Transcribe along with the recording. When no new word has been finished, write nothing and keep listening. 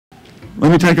Let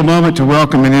me take a moment to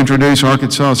welcome and introduce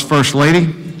Arkansas's First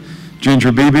Lady,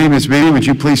 Ginger Beebe. Ms. Beebe, would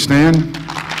you please stand?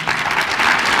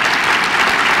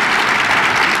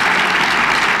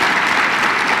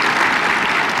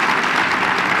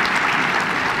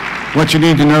 What you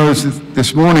need to know is that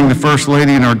this morning the First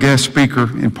Lady and our guest speaker,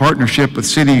 in partnership with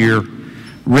City Year,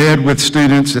 read with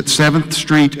students at 7th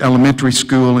Street Elementary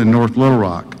School in North Little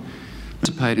Rock.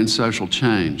 Participate in social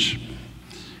change.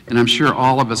 And I'm sure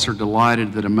all of us are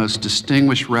delighted that a most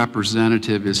distinguished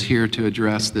representative is here to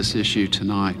address this issue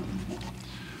tonight.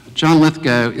 John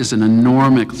Lithgow is an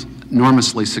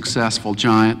enormously successful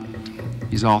giant.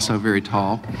 He's also very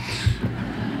tall.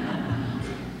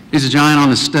 He's a giant on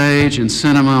the stage, in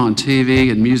cinema, on TV,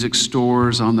 in music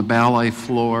stores, on the ballet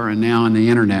floor, and now on the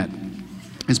internet.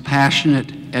 His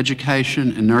passionate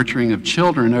education and nurturing of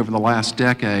children over the last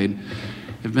decade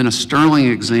have been a sterling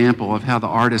example of how the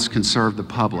artist can serve the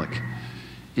public,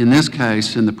 in this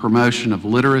case, in the promotion of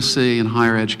literacy and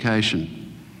higher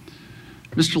education.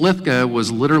 Mr. Lithgow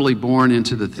was literally born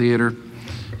into the theater.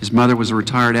 His mother was a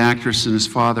retired actress, and his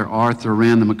father, Arthur,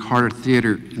 ran the McCarter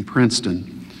Theater in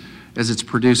Princeton as its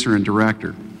producer and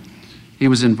director. He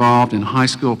was involved in high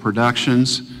school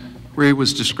productions, where he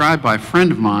was described by a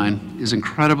friend of mine as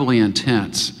incredibly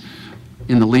intense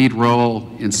in the lead role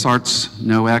in Sartre's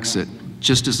No Exit,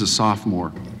 just as a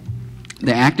sophomore.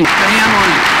 The acting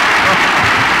family.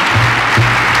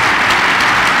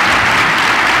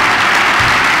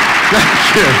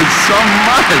 Thank you so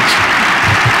much.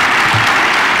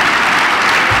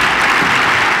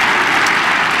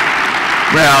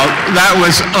 Well, that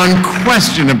was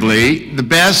unquestionably the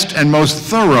best and most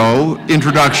thorough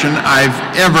introduction I've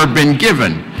ever been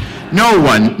given. No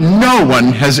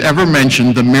one has ever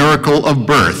mentioned the miracle of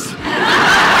birth.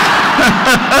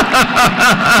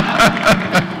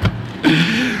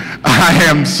 I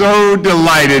am so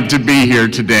delighted to be here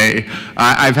today.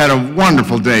 I've had a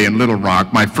wonderful day in Little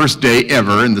Rock, my first day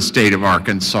ever in the state of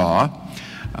Arkansas.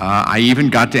 I even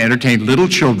got to entertain little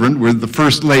children with the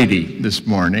First Lady this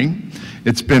morning.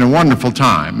 It's been a wonderful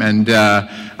time, and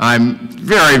I'm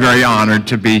very, very honored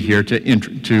to be here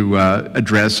to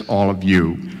address all of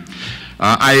you.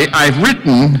 I've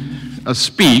written a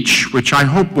speech, which I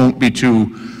hope won't be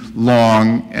too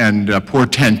long and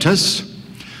portentous,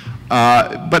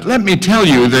 but let me tell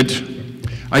you that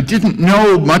I didn't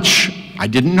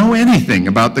know anything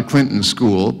about the Clinton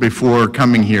School before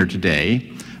coming here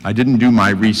today. I didn't do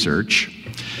my research,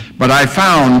 but I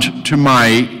found, to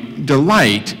my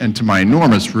delight and to my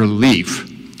enormous relief,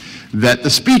 that the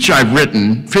speech I've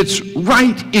written fits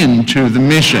right into the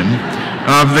mission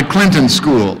of the Clinton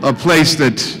School, a place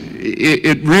that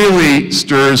it really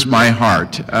stirs my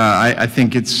heart. I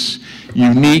think it's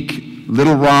unique.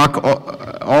 Little Rock,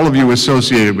 all of you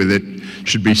associated with it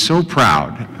should be so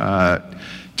proud.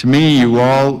 To me,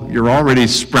 you're already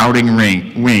sprouting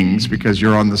wings because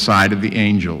you're on the side of the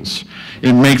angels.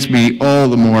 It makes me all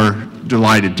the more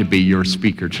delighted to be your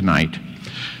speaker tonight.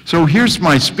 So here's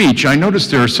my speech. I notice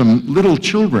there are some little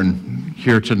children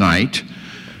here tonight.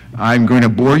 I'm going to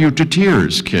bore you to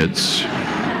tears, kids.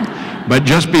 But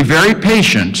just be very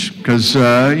patient, because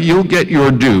you'll get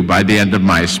your due by the end of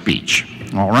my speech.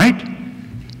 All right?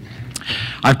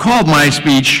 I've called my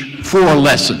speech 4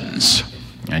 Lessons,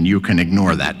 and you can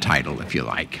ignore that title if you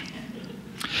like.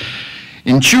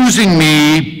 In choosing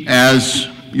me as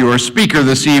your speaker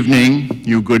this evening,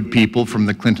 you good people from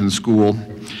the Clinton School,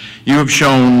 you have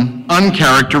shown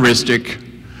uncharacteristic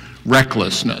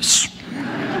recklessness.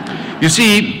 You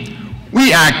see,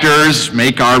 we actors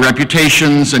make our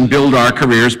reputations and build our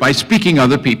careers by speaking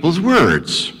other people's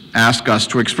words. Ask us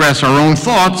to express our own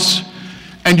thoughts,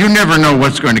 and you never know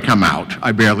what's going to come out.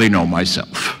 I barely know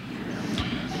myself.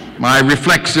 My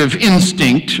reflexive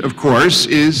instinct, of course,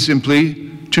 is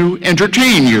simply to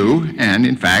entertain you, and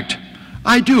in fact,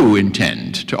 I do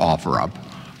intend to offer up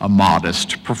a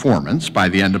modest performance by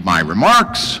the end of my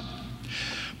remarks,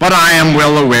 but I am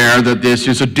well aware that this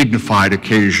is a dignified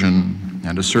occasion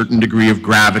and a certain degree of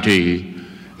gravity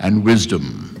and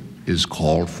wisdom is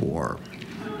called for.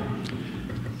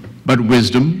 But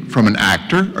wisdom from an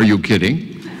actor? Are you kidding?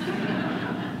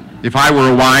 If I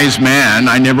were a wise man,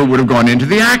 I never would have gone into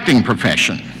the acting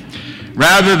profession.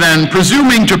 Rather than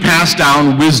presuming to pass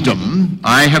down wisdom,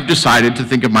 I have decided to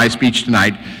think of my speech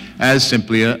tonight as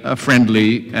simply a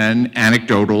friendly and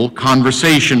anecdotal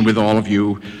conversation with all of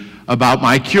you about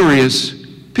my curious,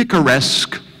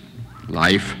 picaresque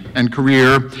life and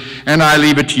career, and I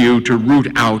leave it to you to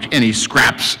root out any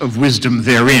scraps of wisdom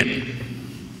therein.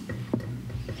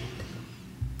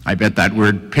 I bet that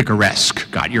word picaresque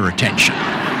got your attention.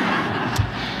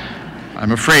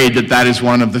 I'm afraid that that is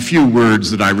one of the few words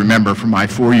that I remember from my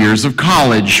 4 years of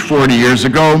college 40 years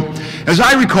ago. As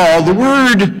I recall, the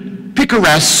word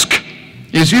picaresque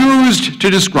is used to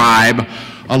describe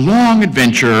a long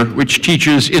adventure which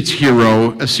teaches its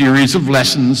hero a series of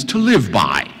lessons to live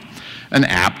by, an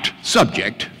apt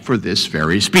subject for this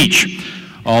very speech.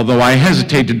 Although I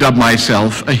hesitate to dub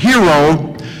myself a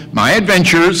hero, my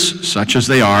adventures, such as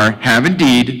they are, have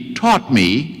indeed taught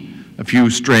me a few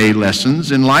stray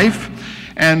lessons in life,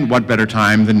 and what better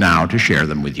time than now to share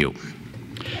them with you.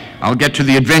 I'll get to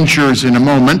the adventures in a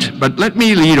moment, but let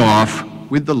me lead off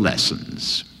with the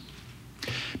lessons.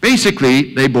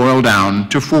 Basically, they boil down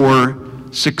to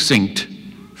 4 succinct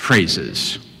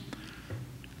phrases.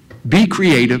 Be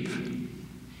creative,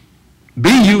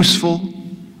 be useful,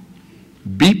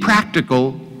 be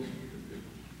practical,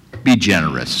 be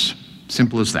generous.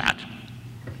 Simple as that.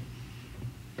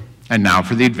 And now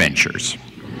for the adventures.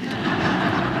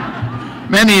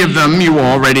 Many of them you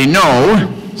already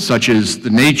know, such as the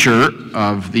nature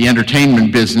of the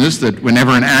entertainment business, that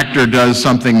whenever an actor does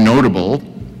something notable,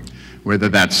 whether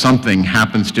that something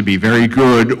happens to be very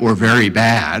good or very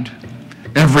bad,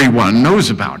 everyone knows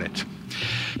about it.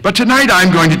 But tonight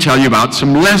I'm going to tell you about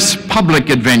some less public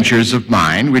adventures of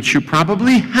mine, which you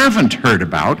probably haven't heard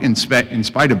about in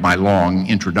spite of my long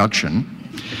introduction,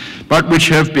 but which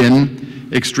have been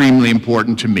extremely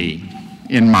important to me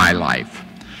in my life.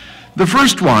 The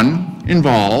first one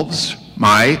involves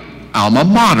my alma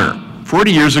mater.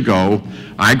 40 years ago,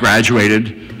 I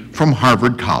graduated from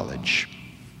Harvard College.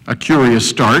 A curious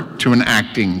start to an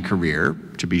acting career,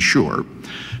 to be sure.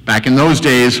 Back in those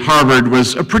days, Harvard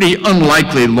was a pretty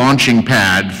unlikely launching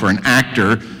pad for an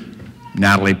actor.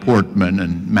 Natalie Portman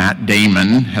and Matt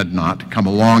Damon had not come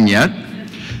along yet.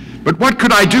 But what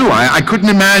could I do? I couldn't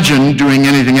imagine doing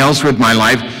anything else with my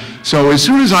life. So as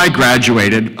soon as I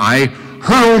graduated, I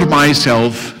hurled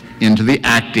myself into the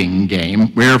acting game,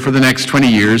 where for the next 20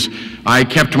 years, I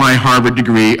kept my Harvard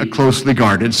degree a closely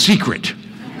guarded secret.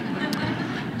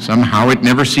 Somehow it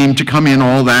never seemed to come in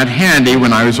all that handy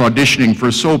when I was auditioning for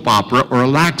a soap opera or a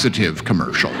laxative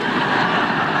commercial.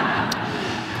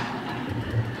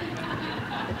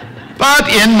 But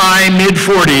in my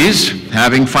mid-40s,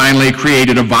 having finally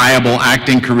created a viable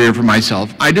acting career for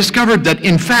myself, I discovered that,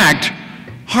 in fact,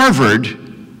 Harvard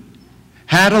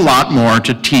had a lot more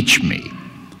to teach me.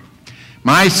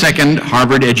 My second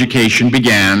Harvard education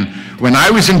began when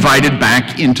I was invited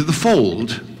back into the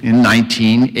fold in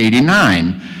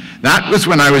 1989. That was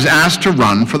when I was asked to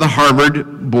run for the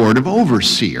Harvard Board of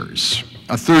Overseers,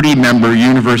 a 30-member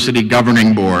university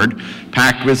governing board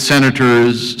packed with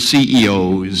senators,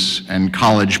 CEOs, and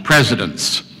college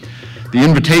presidents. The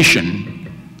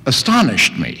invitation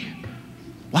astonished me.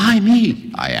 Why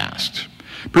me? I asked.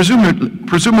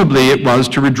 Presumably it was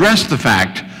to redress the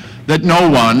fact that no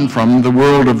one from the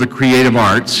world of the creative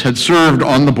arts had served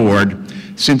on the board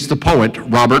since the poet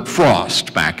Robert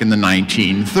Frost back in the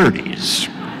 1930s.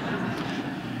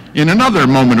 In another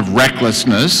moment of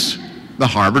recklessness, the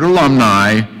Harvard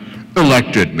alumni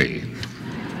elected me.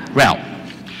 Well,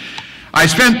 I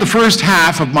spent the first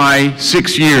half of my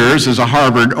 6 years as a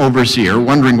Harvard overseer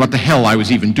wondering what the hell I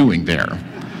was even doing there.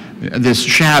 This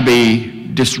shabby,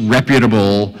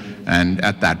 disreputable, and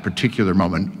at that particular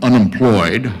moment,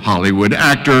 unemployed Hollywood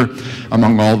actor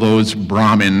among all those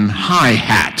Brahmin high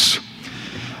hats.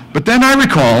 But then I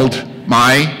recalled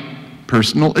my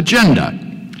personal agenda.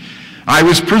 I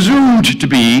was presumed to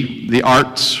be the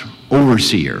arts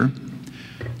overseer,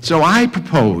 so I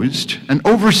proposed an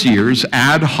overseer's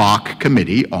ad hoc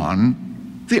committee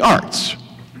on the arts.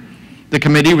 The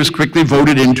committee was quickly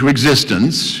voted into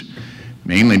existence,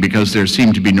 mainly because there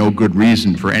seemed to be no good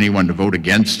reason for anyone to vote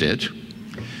against it.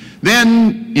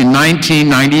 Then, in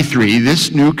 1993,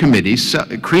 this new committee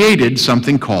created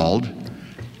something called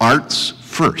Arts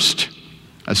First,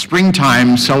 a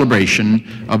springtime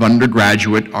celebration of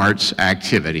undergraduate arts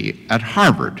activity at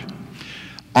Harvard.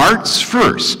 Arts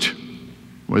First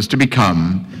was to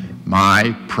become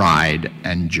my pride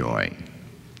and joy.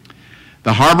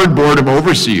 The Harvard Board of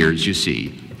Overseers, you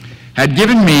see, had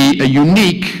given me a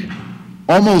unique,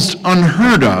 almost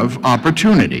unheard of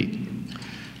opportunity.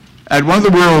 At one of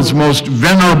the world's most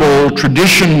venerable,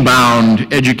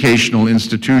 tradition-bound educational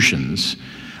institutions,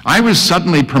 I was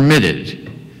suddenly permitted,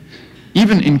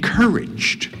 even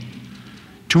encouraged,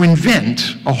 to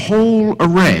invent a whole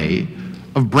array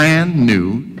of brand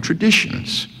new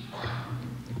traditions.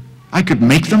 I could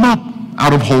make them up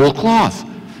out of whole cloth,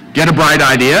 get a bright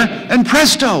idea, and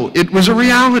presto, it was a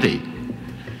reality.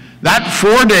 That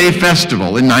 4-day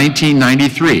festival in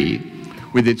 1993,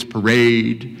 with its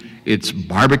parade, its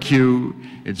barbecue,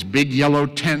 its big yellow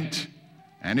tent,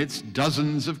 and its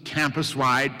dozens of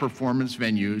campus-wide performance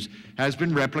venues has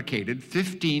been replicated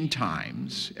 15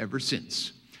 times ever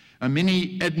since. A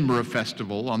mini Edinburgh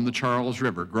Festival on the Charles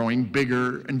River, growing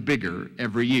bigger and bigger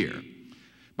every year.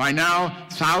 By now,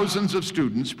 thousands of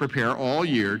students prepare all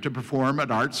year to perform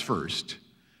at Arts First,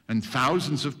 and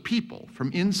thousands of people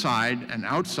from inside and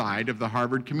outside of the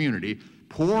Harvard community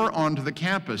pour onto the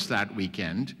campus that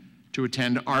weekend to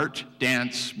attend art,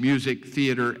 dance, music,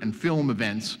 theater, and film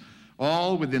events,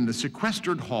 all within the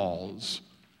sequestered halls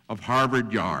of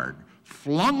Harvard Yard,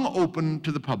 flung open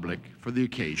to the public for the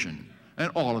occasion, and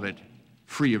all of it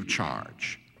free of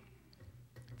charge.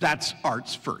 That's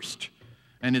Arts First,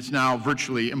 and it's now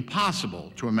virtually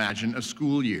impossible to imagine a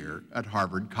school year at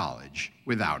Harvard College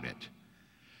without it.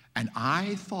 And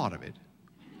I thought of it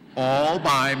all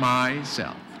by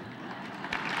myself.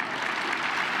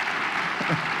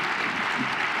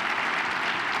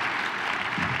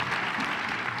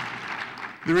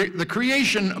 The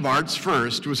creation of Arts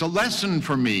First was a lesson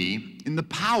for me in the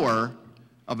power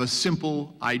of a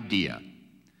simple idea.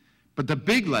 But the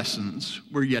big lessons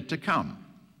were yet to come.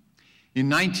 In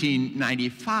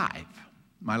 1995,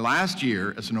 my last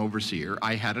year as an overseer,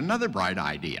 I had another bright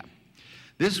idea.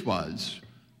 This was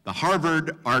the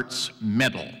Harvard Arts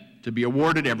Medal, to be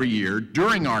awarded every year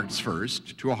during Arts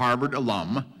First to a Harvard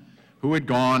alum who had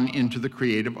gone into the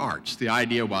creative arts. The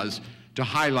idea was to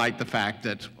highlight the fact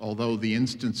that although the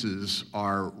instances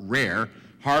are rare,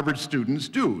 Harvard students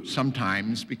do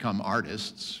sometimes become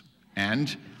artists,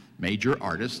 and major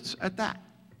artists at that.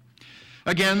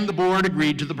 Again, the board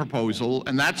agreed to the proposal,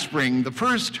 and that spring, the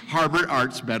first Harvard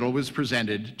Arts Medal was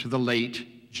presented to the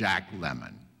late Jack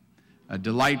Lemmon, a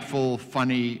delightful,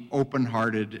 funny,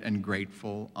 open-hearted, and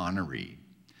grateful honoree.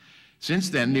 Since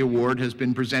then, the award has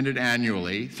been presented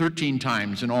annually, 13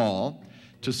 times in all,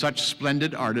 to such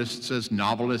splendid artists as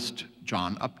novelist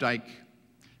John Updike,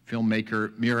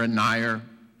 filmmaker Mira Nair,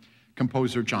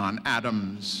 composer John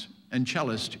Adams, and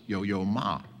cellist Yo-Yo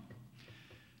Ma.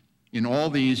 In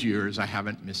all these years, I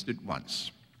haven't missed it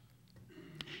once.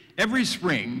 Every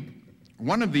spring,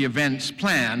 one of the events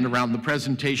planned around the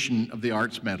presentation of the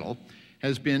Arts Medal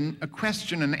has been a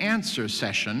question and answer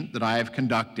session that I have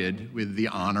conducted with the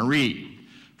honoree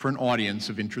for an audience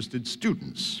of interested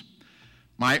students.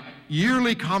 My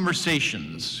yearly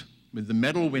conversations with the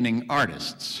medal-winning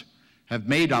artists have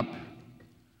made up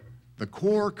the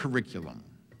core curriculum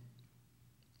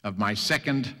of my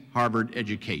second Harvard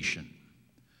education.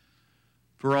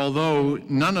 For although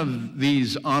none of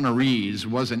these honorees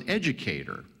was an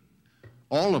educator,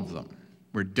 all of them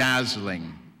were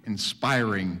dazzling,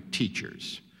 inspiring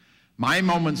teachers. My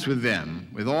moments with them,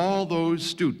 with all those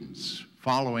students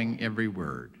following every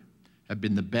word, have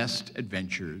been the best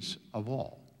adventures of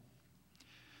all.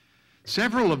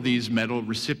 Several of these medal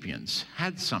recipients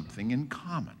had something in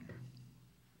common.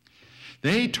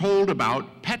 They told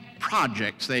about pet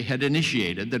projects they had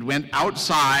initiated that went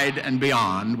outside and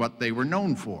beyond what they were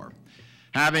known for.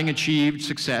 Having achieved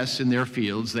success in their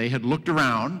fields, they had looked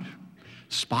around,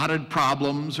 spotted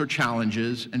problems or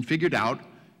challenges, and figured out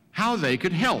how they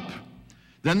could help.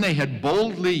 Then they had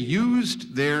boldly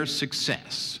used their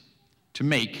success to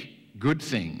make good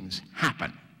things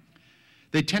happen.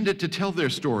 They tended to tell their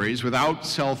stories without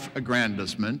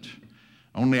self-aggrandizement,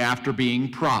 only after being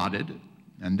prodded,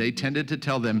 and they tended to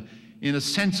tell them in a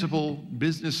sensible,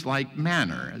 business-like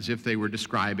manner, as if they were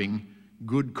describing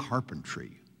good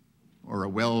carpentry or a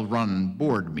well-run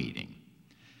board meeting.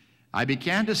 I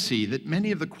began to see that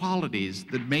many of the qualities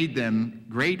that made them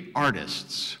great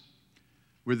artists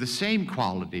were the same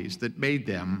qualities that made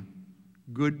them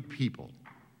good people.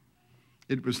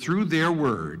 It was through their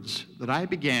words that I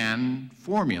began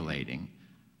formulating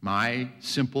my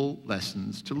simple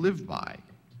lessons to live by.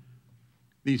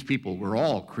 These people were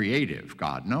all creative,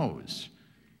 God knows,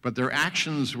 but their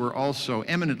actions were also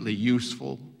eminently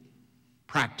useful,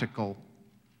 practical,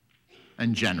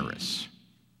 and generous.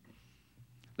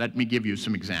 Let me give you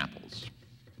some examples.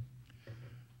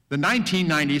 The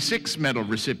 1996 medal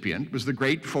recipient was the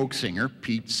great folk singer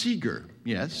Pete Seeger.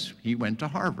 Yes, he went to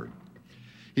Harvard.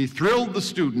 He thrilled the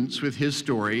students with his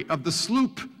story of the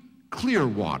sloop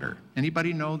Clearwater.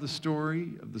 Anybody know the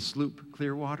story of the sloop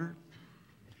Clearwater?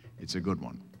 It's a good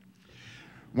one.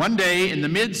 One day in the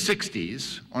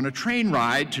mid-60s, on a train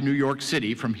ride to New York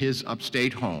City from his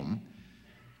upstate home,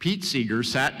 Pete Seeger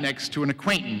sat next to an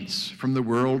acquaintance from the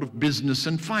world of business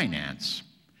and finance.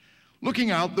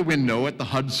 Looking out the window at the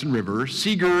Hudson River,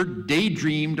 Seeger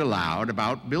daydreamed aloud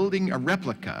about building a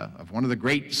replica of one of the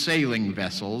great sailing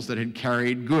vessels that had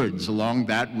carried goods along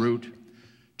that route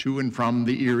to and from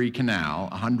the Erie Canal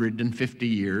 150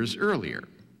 years earlier.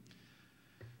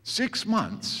 6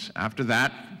 months after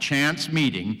that chance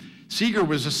meeting, Seeger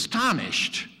was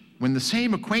astonished when the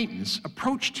same acquaintance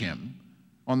approached him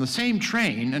on the same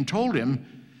train and told him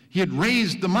he had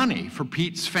raised the money for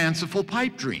Pete's fanciful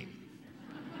pipe dream.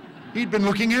 He'd been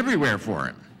looking everywhere for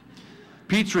him.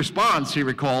 Pete's response, he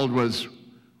recalled, was,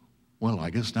 "Well, I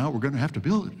guess now we're going to have to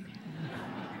build it."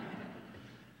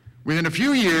 Within a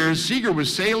few years, Seeger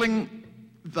was sailing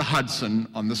the Hudson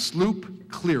on the sloop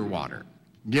Clearwater,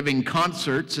 giving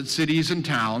concerts at cities and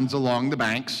towns along the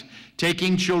banks,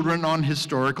 taking children on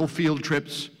historical field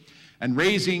trips, and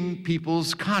raising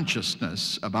people's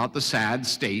consciousness about the sad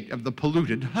state of the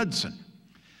polluted Hudson.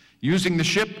 Using the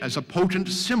ship as a potent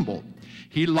symbol,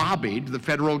 he lobbied the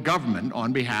federal government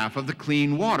on behalf of the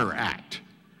Clean Water Act.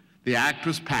 The act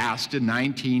was passed in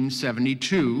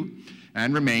 1972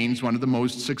 and remains one of the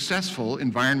most successful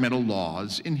environmental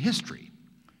laws in history.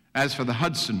 As for the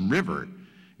Hudson River,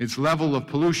 its level of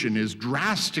pollution is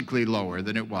drastically lower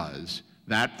than it was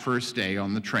that first day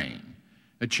on the train,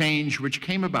 a change which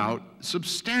came about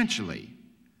substantially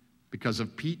because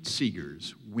of Pete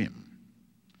Seeger's whim.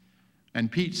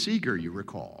 And Pete Seeger, you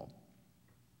recall,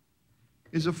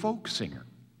 is a folk singer.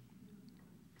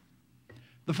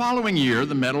 The following year,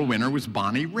 the medal winner was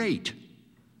Bonnie Raitt.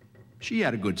 She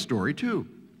had a good story, too.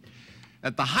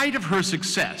 At the height of her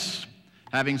success,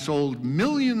 having sold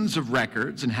millions of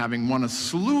records and having won a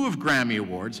slew of Grammy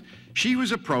Awards, she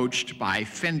was approached by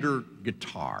Fender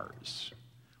Guitars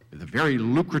with a very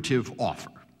lucrative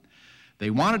offer. They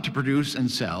wanted to produce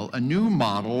and sell a new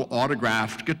model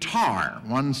autographed guitar,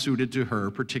 one suited to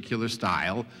her particular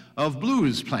style of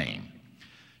blues playing.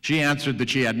 She answered that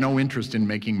she had no interest in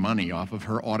making money off of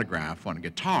her autograph on a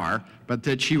guitar, but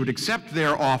that she would accept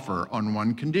their offer on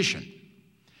one condition.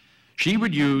 She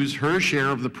would use her share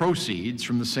of the proceeds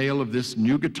from the sale of this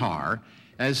new guitar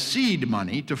as seed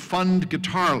money to fund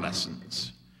guitar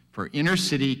lessons for inner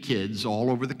city kids all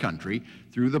over the country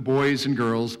through the Boys and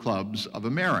Girls Clubs of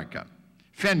America.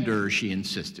 Fender, she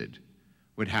insisted,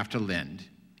 would have to lend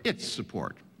its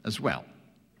support as well.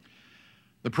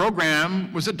 The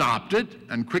program was adopted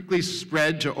and quickly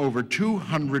spread to over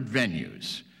 200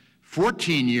 venues.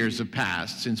 14 years have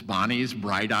passed since Bonnie's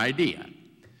bright idea.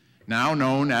 Now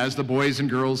known as the Boys and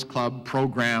Girls Club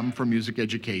Program for Music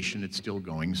Education, it's still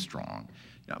going strong.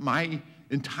 Now, my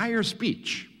entire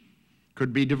speech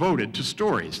could be devoted to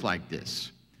stories like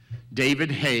this. David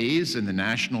Hayes in the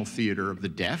National Theatre of the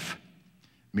Deaf,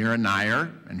 Mira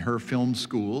Nair and her film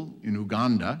school in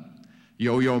Uganda,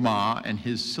 Yo-Yo Ma and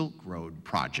his Silk Road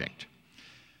project.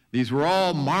 These were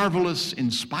all marvelous,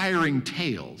 inspiring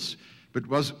tales, but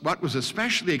what was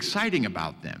especially exciting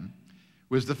about them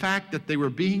was the fact that they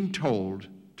were being told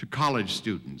to college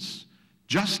students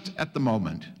just at the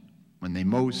moment when they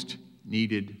most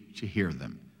needed to hear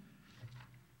them.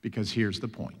 Because here's the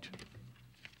point.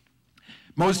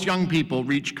 Most young people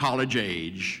reach college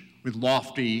age with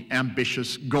lofty,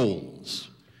 ambitious goals.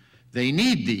 They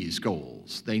need these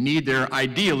goals. They need their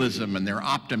idealism and their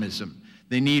optimism.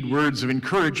 They need words of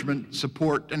encouragement,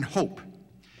 support, and hope.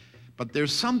 But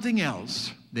there's something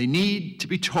else they need to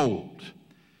be told.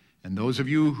 And those of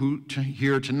you who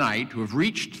here tonight who have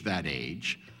reached that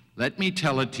age, let me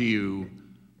tell it to you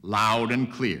loud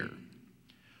and clear.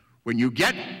 When you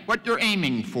get what you're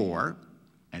aiming for,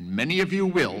 and many of you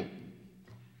will,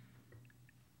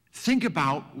 think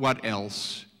about what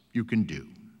else you can do.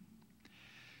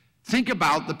 Think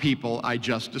about the people I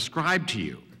just described to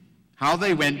you, how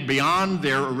they went beyond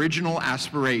their original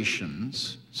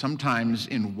aspirations, sometimes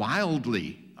in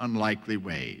wildly unlikely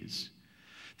ways.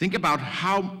 Think about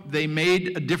how they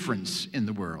made a difference in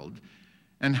the world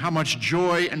and how much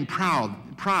joy and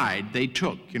pride they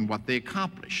took in what they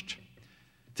accomplished.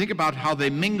 Think about how they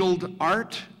mingled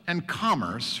art and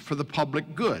commerce for the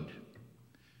public good.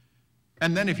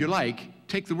 And then, if you like,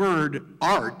 take the word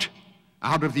art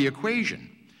out of the equation,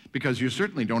 because you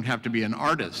certainly don't have to be an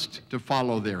artist to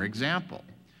follow their example.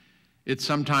 It's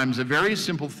sometimes a very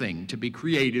simple thing to be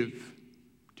creative,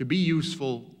 to be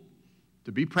useful,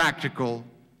 to be practical,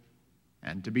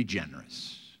 and to be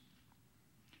generous.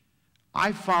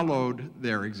 I followed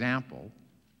their example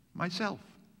myself.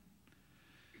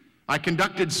 I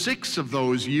conducted 6 of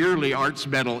those yearly Arts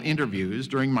Medal interviews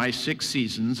during my 6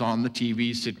 seasons on the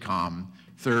TV sitcom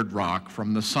Third Rock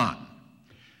from the Sun.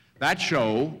 That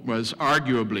show was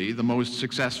arguably the most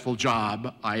successful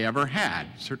job I ever had.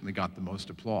 Certainly got the most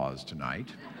applause tonight.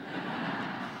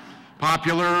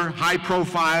 Popular, high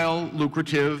profile,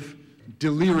 lucrative,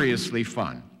 deliriously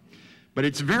fun. But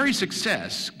its very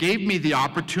success gave me the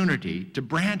opportunity to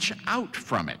branch out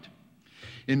from it.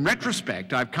 In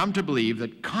retrospect, I've come to believe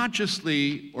that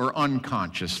consciously or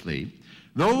unconsciously,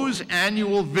 Those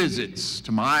annual visits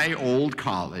to my old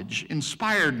college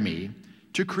inspired me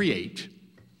to create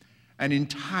an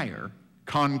entire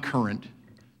concurrent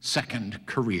second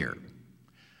career.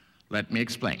 Let me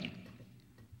explain.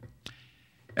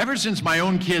 Ever since my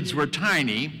own kids were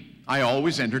tiny, I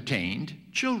always entertained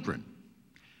children.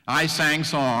 I sang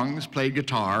songs, played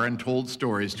guitar, and told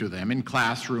stories to them in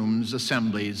classrooms,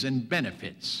 assemblies, and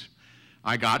benefits.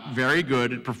 I got very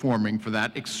good at performing for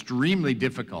that extremely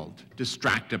difficult,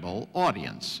 distractible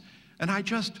audience, and I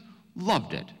just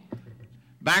loved it.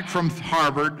 Back from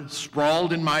Harvard,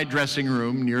 sprawled in my dressing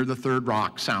room near the Third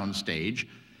Rock soundstage,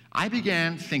 I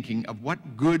began thinking of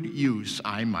what good use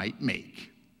I might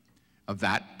make of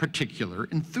that particular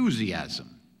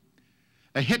enthusiasm.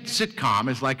 A hit sitcom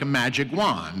is like a magic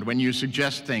wand. When you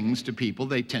suggest things to people,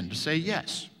 they tend to say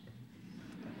yes.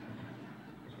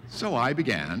 So I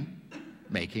began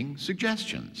making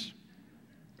suggestions.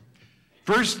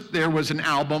 First, there was an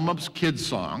album of kids'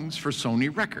 songs for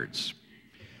Sony Records.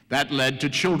 That led to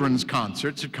children's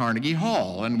concerts at Carnegie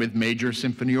Hall and with major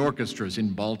symphony orchestras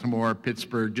in Baltimore,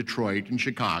 Pittsburgh, Detroit, and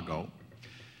Chicago.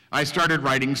 I started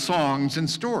writing songs and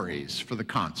stories for the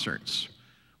concerts.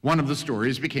 One of the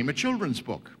stories became a children's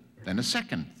book, then a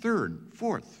second, third,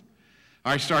 fourth.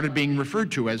 I started being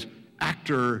referred to as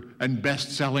actor and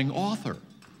best-selling author.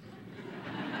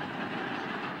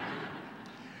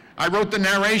 I wrote the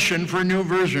narration for a new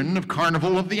version of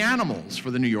Carnival of the Animals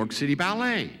for the New York City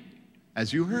Ballet.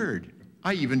 As you heard,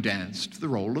 I even danced the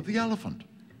role of the elephant.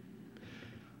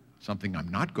 Something I'm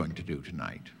not going to do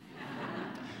tonight.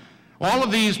 All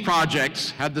of these projects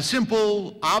had the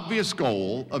simple, obvious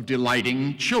goal of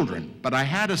delighting children, but I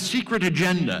had a secret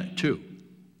agenda, too.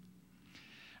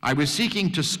 I was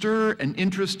seeking to stir an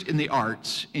interest in the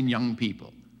arts in young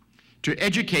people, to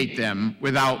educate them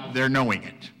without their knowing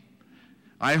it.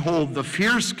 I hold the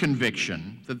fierce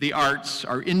conviction that the arts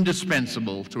are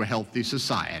indispensable to a healthy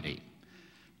society.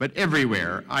 But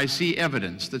everywhere I see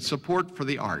evidence that support for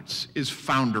the arts is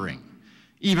foundering,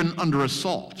 even under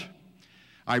assault.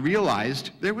 I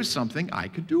realized there was something I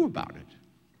could do about it.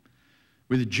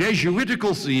 With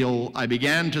Jesuitical zeal, I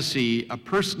began to see a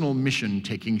personal mission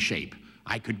taking shape.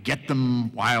 I could get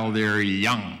them while they're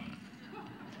young.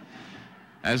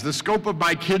 As the scope of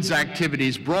my kids'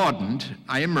 activities broadened,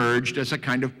 I emerged as a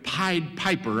kind of Pied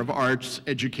Piper of arts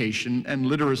education and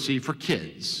literacy for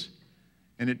kids.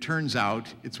 And it turns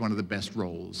out it's one of the best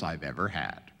roles I've ever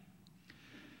had.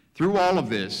 Through all of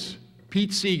this,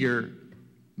 Pete Seeger,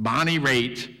 Bonnie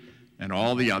Raitt, and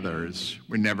all the others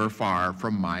were never far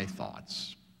from my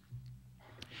thoughts.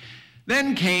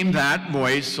 Then came that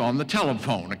voice on the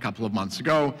telephone a couple of months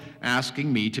ago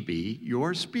asking me to be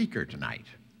your speaker tonight.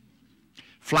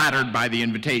 Flattered by the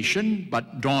invitation,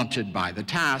 but daunted by the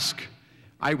task,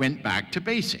 I went back to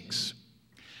basics.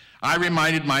 I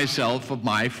reminded myself of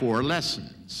my 4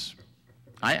 lessons.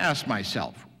 I asked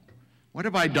myself, what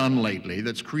have I done lately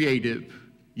that's creative,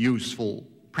 useful,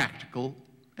 practical,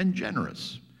 and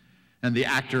generous? And the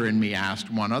actor in me asked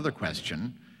one other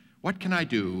question, what can I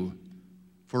do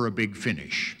for a big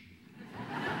finish?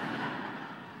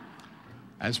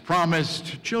 As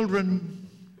promised, children,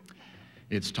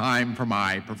 it's time for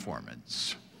my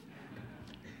performance.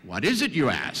 What is it, you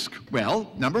ask?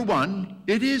 Well, number 1,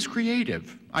 it is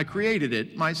creative. I created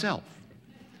it myself.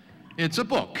 It's a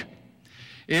book.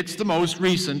 It's the most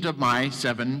recent of my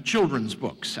 7 children's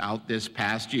books out this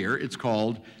past year. It's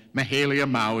called Mahalia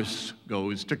Mouse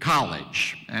Goes to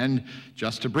College. And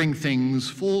just to bring things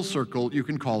full circle, you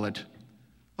can call it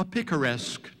a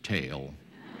picaresque tale.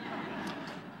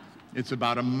 It's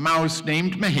about a mouse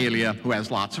named Mahalia who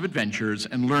has lots of adventures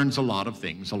and learns a lot of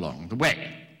things along the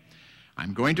way.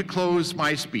 I'm going to close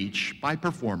my speech by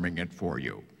performing it for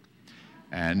you.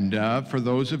 And for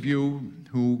those of you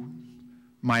who,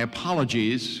 my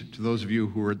apologies to those of you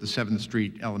who were at the 7th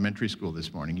Street Elementary School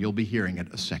this morning. You'll be hearing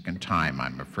it a second time,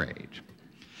 I'm afraid.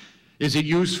 Is it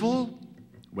useful?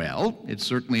 Well, it's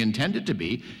certainly intended to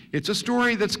be. It's a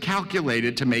story that's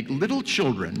calculated to make little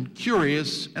children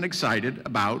curious and excited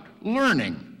about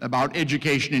learning, about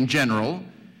education in general,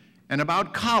 and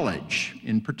about college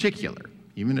in particular,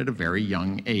 even at a very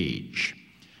young age.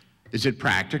 Is it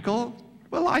practical?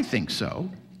 Well, I think so.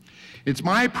 It's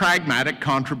my pragmatic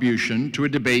contribution to a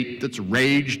debate that's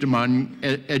raged among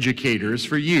educators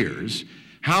for years.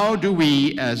 How do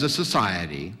we, as a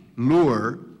society,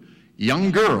 lure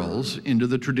young girls into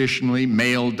the traditionally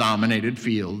male-dominated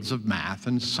fields of math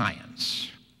and science?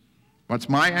 What's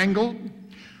my angle?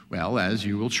 Well, as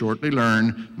you will shortly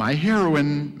learn, my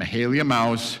heroine, Mahalia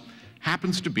Mouse,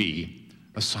 happens to be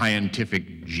a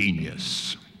scientific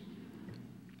genius.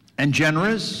 And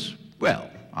generous?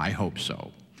 Well, I hope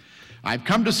so. I've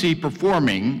come to see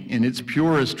performing in its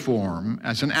purest form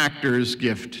as an actor's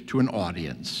gift to an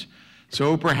audience.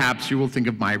 So perhaps you will think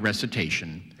of my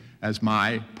recitation as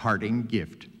my parting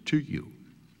gift to you.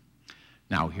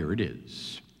 Now here it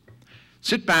is.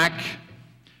 Sit back,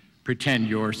 pretend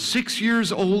you're 6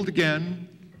 years old again.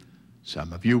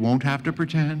 Some of you won't have to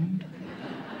pretend.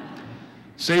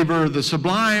 Savor the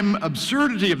sublime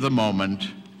absurdity of the moment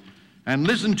and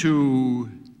listen to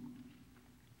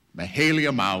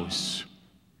Mahalia Mouse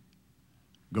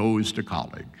Goes to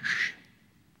College.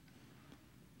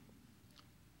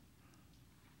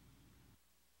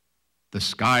 The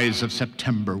skies of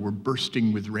September were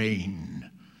bursting with rain,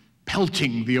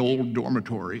 pelting the old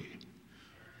dormitory.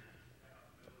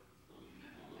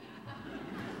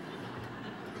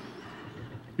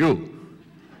 You,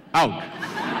 out.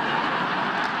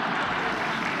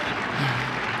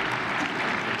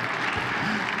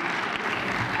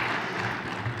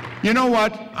 You know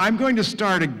what? I'm going to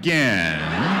start again.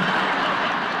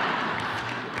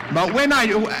 But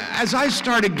as I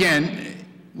start again,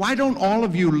 why don't all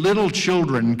of you little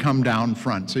children come down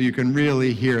front so you can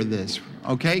really hear this,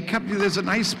 okay? There's a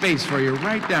nice space for you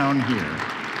right down here.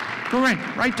 Go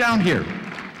right down here.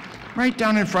 Right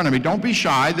down in front of me. Don't be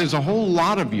shy. There's a whole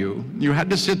lot of you. You had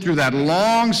to sit through that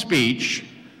long speech.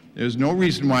 There's no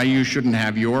reason why you shouldn't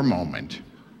have your moment.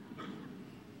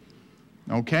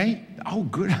 Okay? Oh,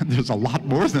 good. There's a lot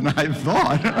more than I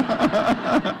thought.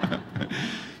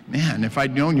 Man, if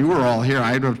I'd known you were all here,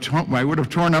 I would have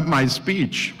torn up my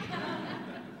speech.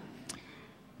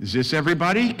 Is this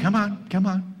everybody? Come on, come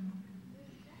on.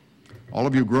 All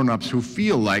of you grown-ups who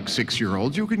feel like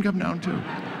 6-year-olds, you can come down too.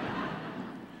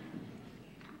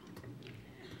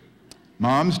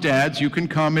 Moms, dads, you can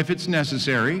come if it's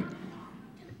necessary.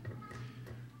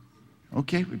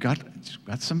 Okay, we've got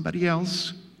somebody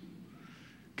else.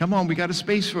 Come on, we got a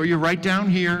space for you right down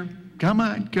here. Come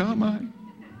on, come on.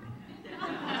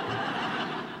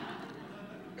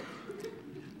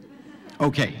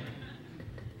 Okay.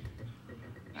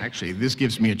 Actually, this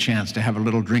gives me a chance to have a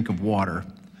little drink of water.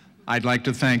 I'd like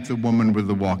to thank the woman with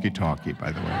the walkie-talkie,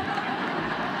 by the way.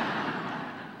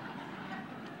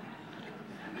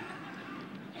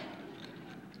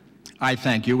 I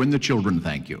thank you, and the children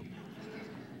thank you.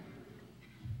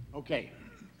 Okay,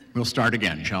 we'll start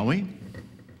again, shall we?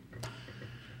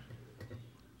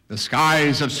 The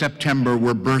skies of September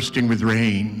were bursting with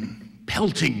rain,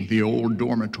 pelting the old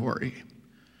dormitory.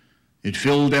 It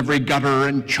filled every gutter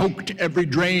and choked every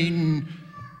drain.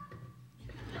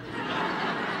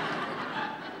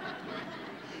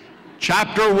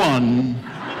 Chapter 1.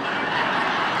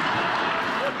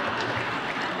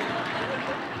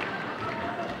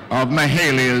 Of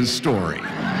Mahalia's story.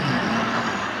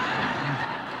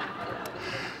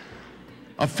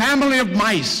 A family of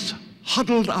mice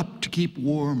huddled up to keep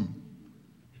warm.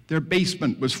 Their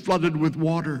basement was flooded with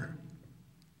water.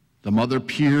 The mother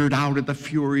peered out at the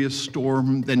furious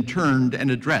storm, then turned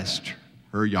and addressed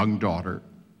her young daughter.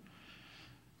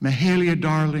 "Mahalia,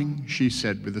 darling," she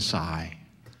said with a sigh,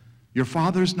 "your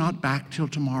father's not back till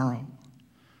tomorrow.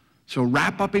 So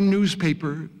wrap up in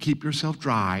newspaper, keep yourself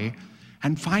dry,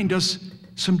 and find us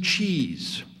some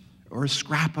cheese or a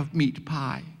scrap of meat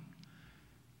pie.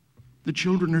 The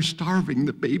children are starving,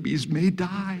 the babies may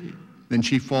die." Then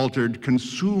she faltered,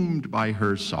 consumed by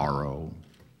her sorrow.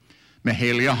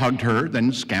 Mahalia hugged her,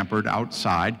 then scampered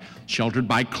outside, sheltered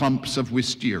by clumps of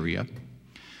wisteria.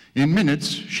 In minutes,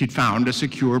 she'd found a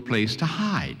secure place to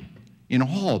hide, in a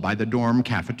hall by the dorm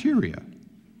cafeteria.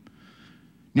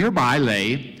 Nearby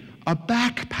lay a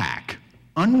backpack,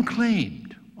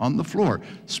 unclaimed, on the floor,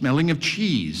 smelling of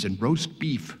cheese and roast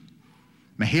beef.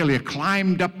 Mahalia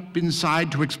climbed up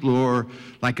inside to explore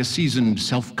like a seasoned,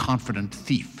 self-confident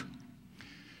thief.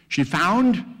 She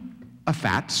found a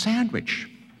fat sandwich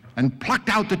and plucked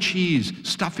out the cheese,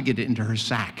 stuffing it into her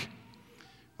sack.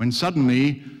 When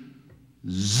suddenly,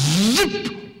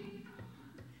 zip!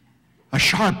 A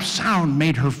sharp sound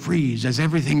made her freeze as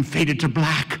everything faded to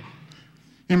black.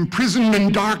 Imprisoned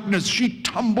in darkness, she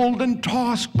tumbled and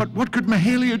tossed, but what could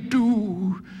Mahalia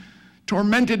do?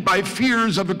 Tormented by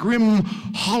fears of a grim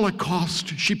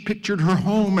holocaust, she pictured her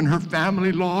home and her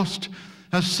family lost.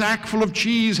 A sack full of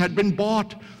cheese had been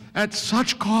bought at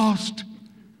such cost.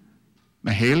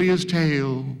 Mahalia's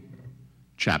Tale,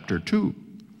 Chapter 2.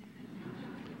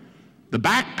 The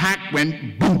backpack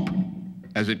went boom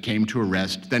as it came to a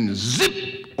rest, then zip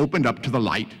opened up to the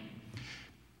light.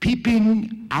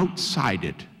 Peeping outside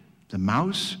it, the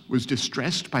mouse was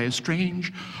distressed by a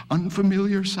strange,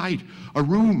 unfamiliar sight, a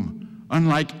room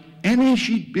unlike any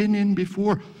she'd been in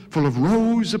before, full of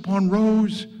rows upon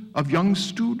rows of young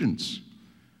students.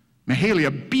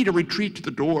 Mahalia beat a retreat to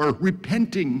the door,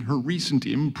 repenting her recent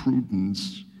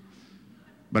imprudence.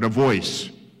 But a voice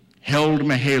held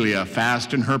Mahalia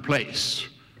fast in her place.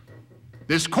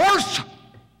 "This course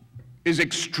is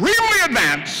extremely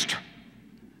advanced.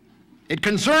 It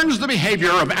concerns the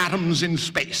behavior of atoms in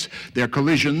space, their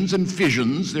collisions and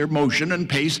fissions, their motion and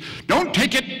pace. Don't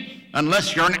take it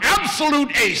unless you're an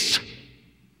absolute ace."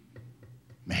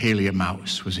 Mahalia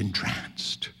Mouse was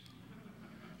entranced.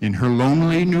 In her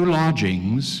lonely new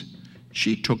lodgings,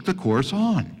 she took the course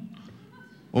on,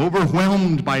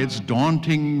 overwhelmed by its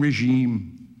daunting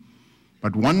regime.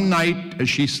 But one night as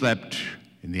she slept,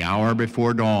 in the hour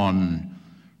before dawn,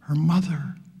 her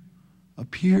mother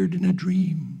appeared in a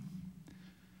dream.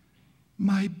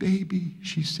 "My baby,"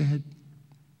 she said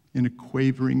in a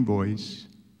quavering voice,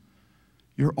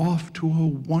 "you're off to a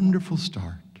wonderful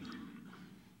start.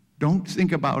 Don't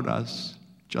think about us,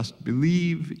 just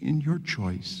believe in your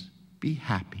choice, be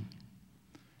happy,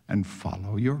 and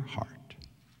follow your heart."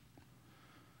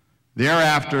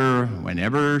 Thereafter,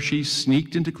 whenever she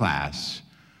sneaked into class,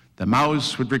 the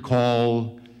mouse would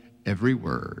recall every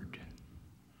word.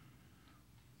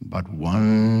 But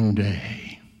one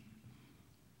day,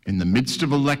 in the midst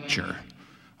of a lecture,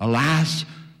 alas,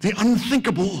 the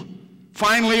unthinkable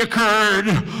finally occurred.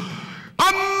 A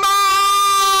mouse!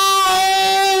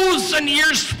 An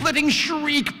ear-splitting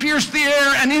shriek pierced the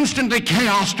air, and instantly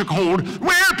chaos took hold.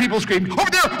 "Where?" people screamed. "Over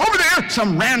there! Over there!"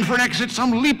 Some ran for an exit,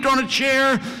 some leaped on a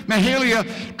chair. Mahalia,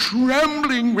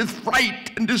 trembling with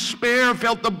fright and despair,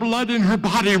 felt the blood in her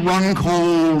body run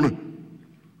cold.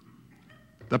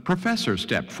 The professor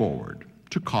stepped forward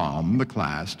to calm the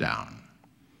class down.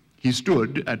 He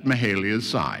stood at Mahalia's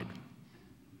side.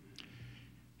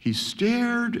 He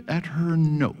stared at her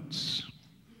notes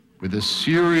with a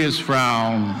serious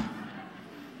frown.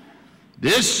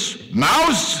 "This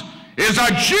mouse is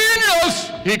a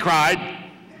genius!" he cried.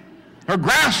 "Her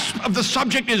grasp of the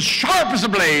subject is sharp as a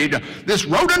blade. This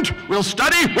rodent will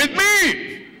study with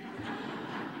me."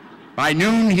 By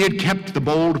noon, he had kept the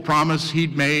bold promise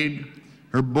he'd made.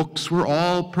 Her books were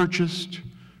all purchased.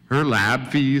 Her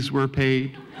lab fees were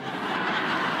paid.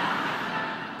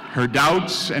 Her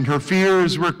doubts and her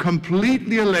fears were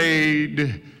completely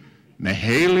allayed.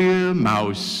 Mahalia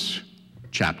Mouse,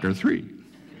 Chapter 3.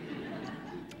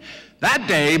 That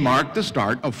day marked the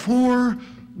start of 4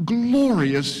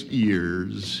 glorious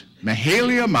years.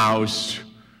 Mahalia Mouse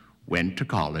went to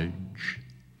college.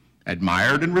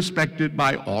 Admired and respected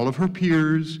by all of her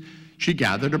peers, she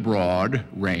gathered a broad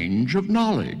range of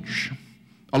knowledge.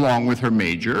 Along with her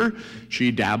major, she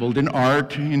dabbled in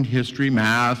art, in history,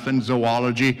 math, and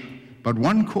zoology, but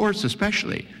one course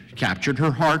especially captured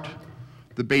her heart: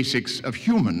 the basics of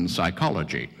human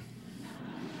psychology.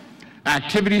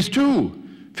 Activities, too,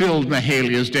 filled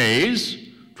Mahalia's days.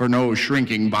 For no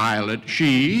shrinking violet,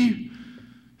 she,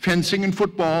 fencing and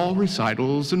football,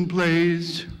 recitals and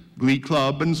plays, glee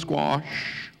club and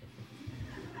squash,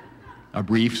 a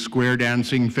brief square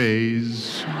dancing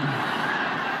phase.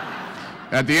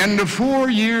 At the end of 4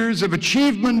 years of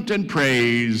achievement and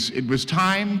praise, it was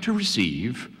time to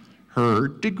receive her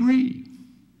degree.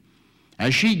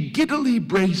 As she giddily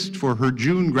braced for her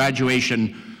June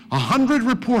graduation, 100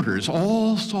 reporters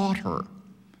all sought her.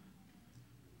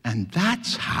 And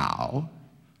that's how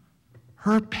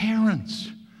her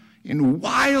parents, in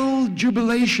wild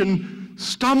jubilation,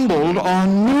 stumbled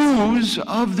on news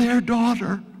of their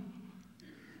daughter.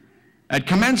 At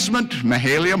commencement,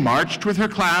 Mahalia marched with her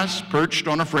class, perched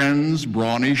on a friend's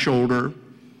brawny shoulder.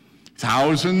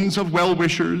 Thousands of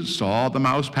well-wishers saw the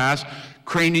mouse pass,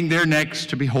 craning their necks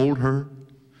to behold her.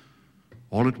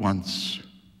 All at once,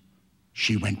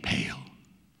 she went pale.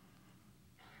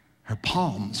 Her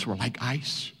palms were like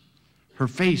ice. Her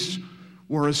face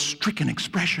wore a stricken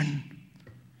expression.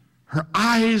 Her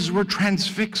eyes were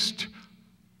transfixed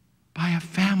by a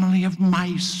family of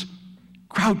mice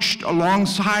crouched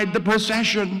alongside the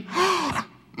procession.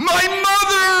 "My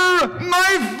mother!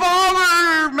 My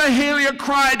father!" Mahalia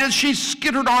cried as she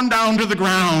skittered on down to the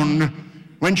ground.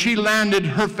 When she landed,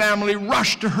 her family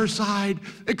rushed to her side,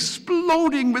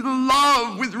 exploding with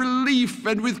love, with relief,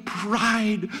 and with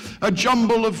pride, a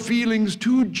jumble of feelings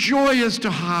too joyous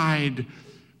to hide,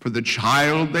 for the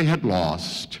child they had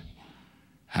lost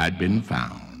had been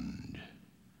found.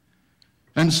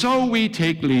 And so we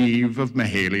take leave of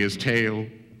Mahalia's tale,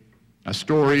 a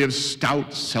story of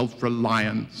stout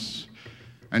self-reliance,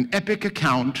 an epic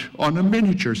account on a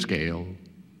miniature scale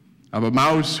of a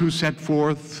mouse who set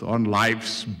forth on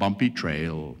life's bumpy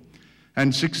trail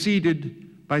and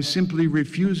succeeded by simply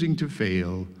refusing to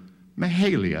fail.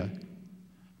 Mahalia,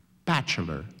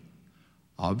 Bachelor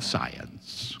of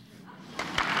Science.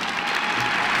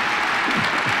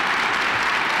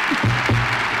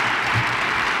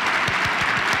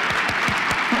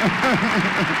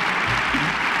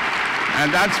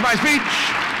 And that's my speech.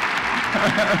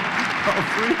 Oh,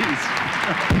 please.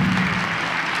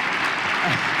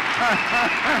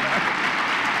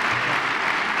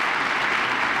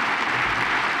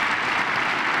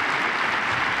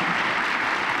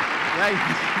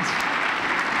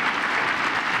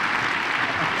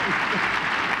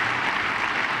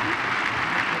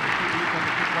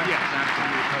 Yes,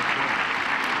 absolutely.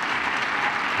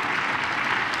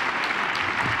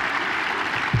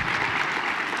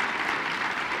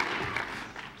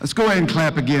 Let's go ahead and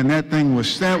clap again. That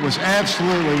was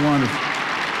absolutely wonderful.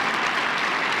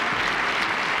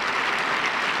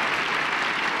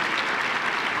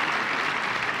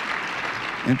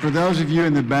 And for those of you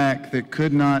in the back that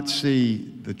could not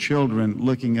see the children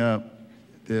looking up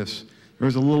at this, there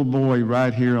was a little boy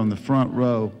right here on the front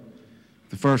row.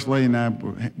 The First Lady and I,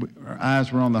 our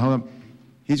eyes were on the whole.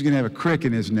 He's going to have a crick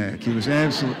in his neck. He was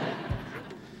absolutely.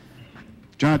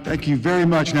 John, thank you very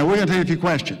much. Now we're going to take a few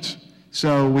questions.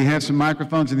 So we have some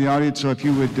microphones in the audience. So if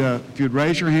you would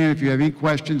raise your hand if you have any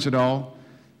questions at all,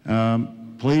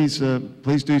 please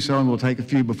do so, and we'll take a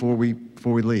few before we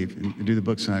leave and do the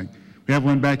book signing. We have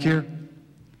one back here.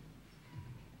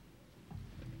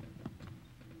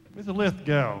 Mr.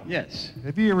 Lithgow. Yes.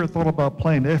 Have you ever thought about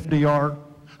playing FDR?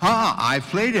 I've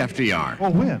played FDR. Oh,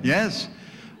 when? Yes.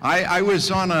 I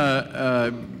was on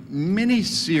a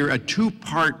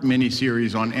two-part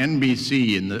miniseries on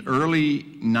NBC in the early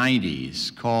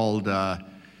 90s called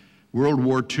World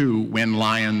War II, When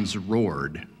Lions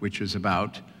Roared, which is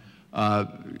about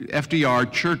FDR,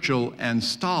 Churchill, and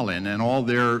Stalin and all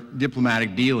their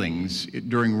diplomatic dealings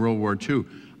during World War II.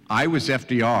 I was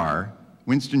FDR,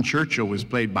 Winston Churchill was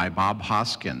played by Bob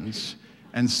Hoskins,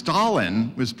 and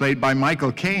Stalin was played by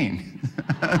Michael Caine.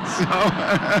 So,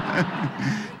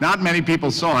 not many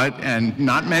people saw it, and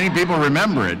not many people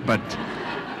remember it, but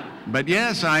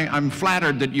yes, I'm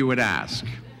flattered that you would ask.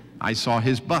 I saw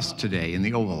his bust today in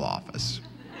the Oval Office.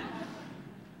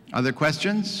 Other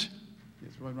questions?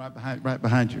 Yes, one right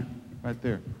behind you, right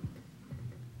there.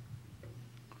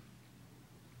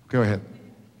 Go ahead.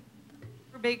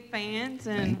 We're big fans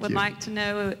and Thank would you. like to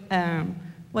know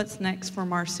what's next for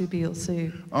Marsupial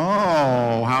Sue.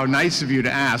 Oh, how nice of you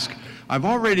to ask. I've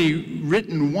already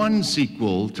written one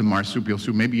sequel to Marsupial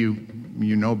Sue. Maybe you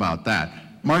know about that.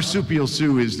 Marsupial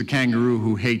Sue is the kangaroo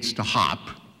who hates to hop.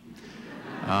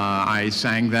 I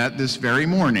sang that this very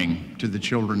morning to the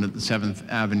children at the 7th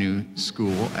Avenue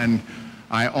School, and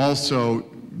I also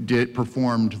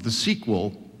performed the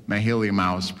sequel,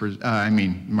 Marsupial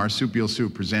Sue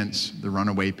Presents the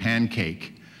Runaway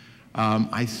Pancake.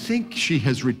 I think she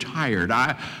has retired.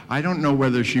 I don't know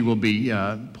whether she will be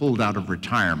pulled out of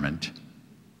retirement.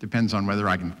 Depends on whether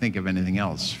I can think of anything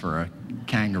else for a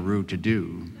kangaroo to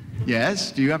do.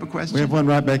 Yes, do you have a question? We have one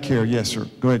right back here. Yes, sir.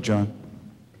 Go ahead, John.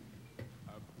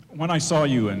 When I saw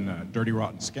you in Dirty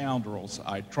Rotten Scoundrels,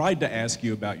 I tried to ask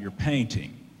you about your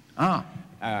painting.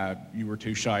 You were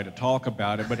too shy to talk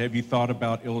about it, but have you thought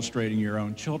about illustrating your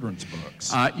own children's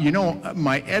books? You know,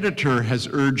 my editor has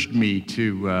urged me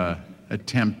to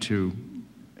attempt to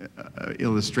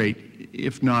illustrate,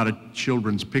 if not a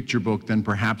children's picture book, then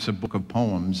perhaps a book of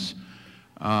poems.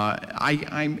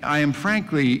 I am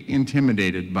frankly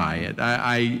intimidated by it.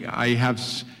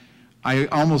 I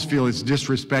almost feel it's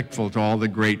disrespectful to all the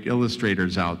great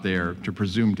illustrators out there to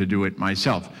presume to do it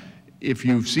myself. If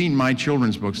you've seen my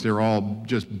children's books, they're all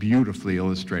just beautifully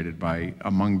illustrated by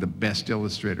among the best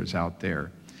illustrators out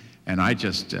there. And I'm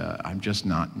just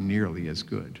not nearly as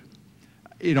good.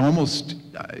 It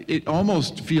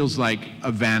almost feels like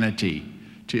a vanity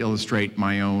to illustrate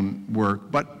my own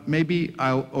work, but maybe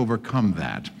I'll overcome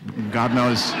that. God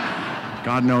knows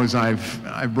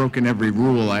I've broken every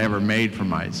rule I ever made for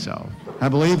myself. I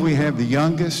believe we have the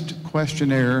youngest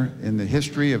questionnaire in the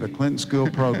history of a Clinton School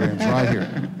programs right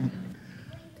here.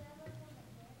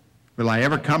 Will I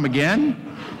ever come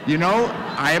again? You know,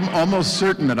 I am almost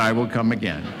certain that I will come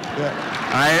again.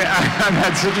 I've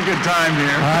had such a good time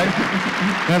here. All right.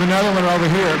 We have another one over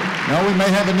here. No, we may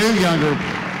have a new younger.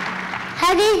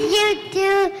 How did you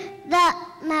do the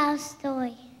mouse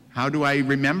story? How do I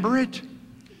remember it?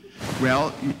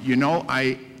 Well, you know,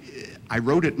 I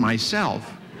wrote it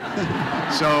myself.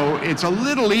 So it's a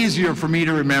little easier for me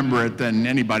to remember it than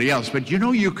anybody else. But you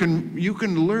know, you can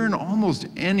learn almost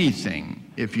anything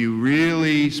if you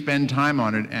really spend time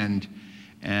on it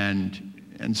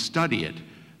and study it.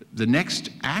 The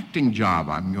next acting job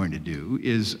I'm going to do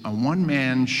is a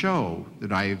one-man show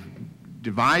that I've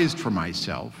devised for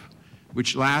myself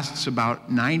which lasts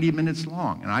about 90 minutes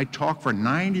long. And I talk for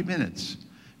 90 minutes,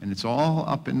 and it's all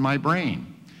up in my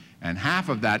brain. And half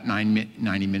of that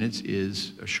 90 minutes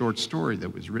is a short story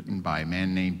that was written by a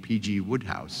man named P.G.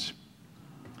 Wodehouse.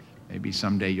 Maybe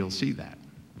someday you'll see that.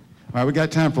 All right, we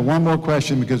got time for one more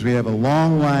question because we have a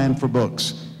long line for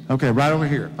books. Okay, right over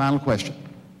here, final question.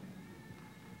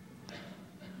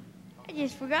 I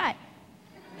just forgot.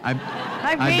 My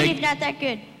My brain is not that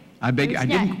good. I beg, It's I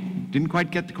not. didn't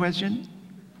quite get the question.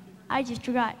 I just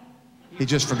forgot. He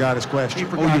just forgot his question.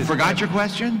 Oh, you forgot your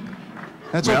question?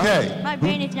 That's Well- okay. My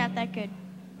brain is not that good.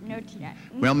 No, it's not.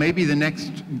 Well, maybe the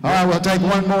next. All right, we'll take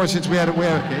one more since we had a. All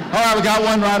right, we got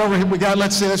one right over here. We got.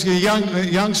 Let's see. Let's get a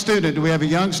young student. Do we have a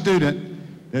young student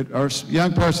or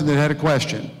young person that had a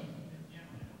question?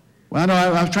 Well, I know.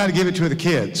 I was trying to give it to the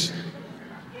kids.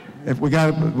 If we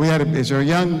got. Is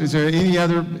there any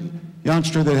other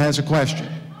youngster that has a question?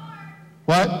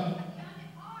 What?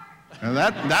 Well,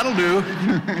 that'll do.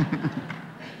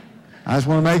 I just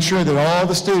want to make sure that all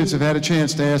the students have had a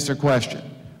chance to ask their question.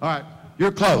 All right,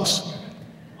 you're close.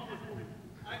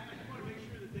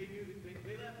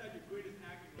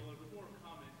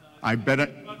 I bet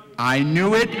I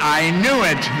knew it.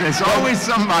 There's always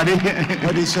somebody.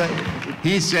 What did he say?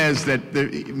 He says that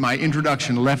my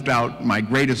introduction left out my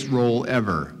greatest role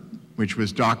ever, which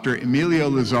was Dr. Emilio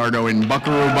Lizardo in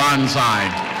Buckaroo Banzai,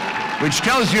 which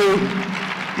tells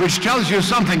you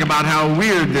something about how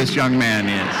weird this young man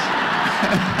is.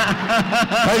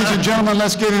 Ladies and gentlemen,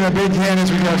 let's give him a big hand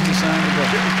as we go to sign the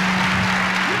book.